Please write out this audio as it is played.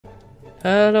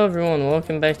Hello everyone,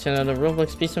 welcome back to another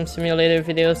Roblox Speedrun Simulator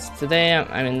videos. Today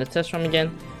I'm in the test room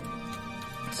again.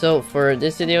 So for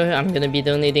this video I'm gonna be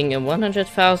donating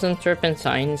 100,000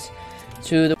 turpentines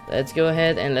to the... Let's go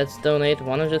ahead and let's donate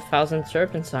 100,000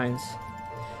 turpentines.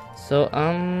 So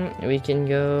we can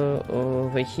go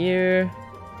over here.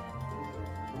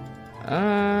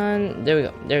 And there we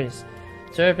go, there it is.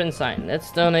 Turpentine.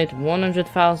 Let's donate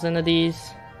 100,000 of these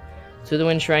to the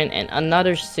wind shrine and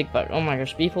another stick bug. Oh my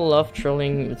gosh, people love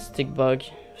trolling with stick bug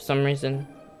for some reason.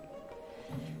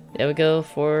 There we go.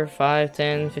 4, 5,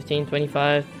 10, 15,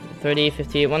 25, 30,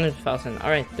 50, 100,000.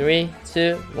 Alright, 3,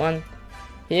 2, 1.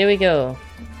 Here we go.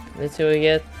 Let's see what we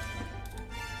get.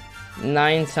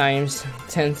 9 times,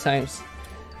 10 times.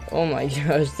 Oh my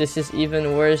gosh, this is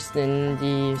even worse than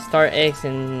the star eggs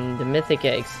and the mythic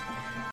eggs.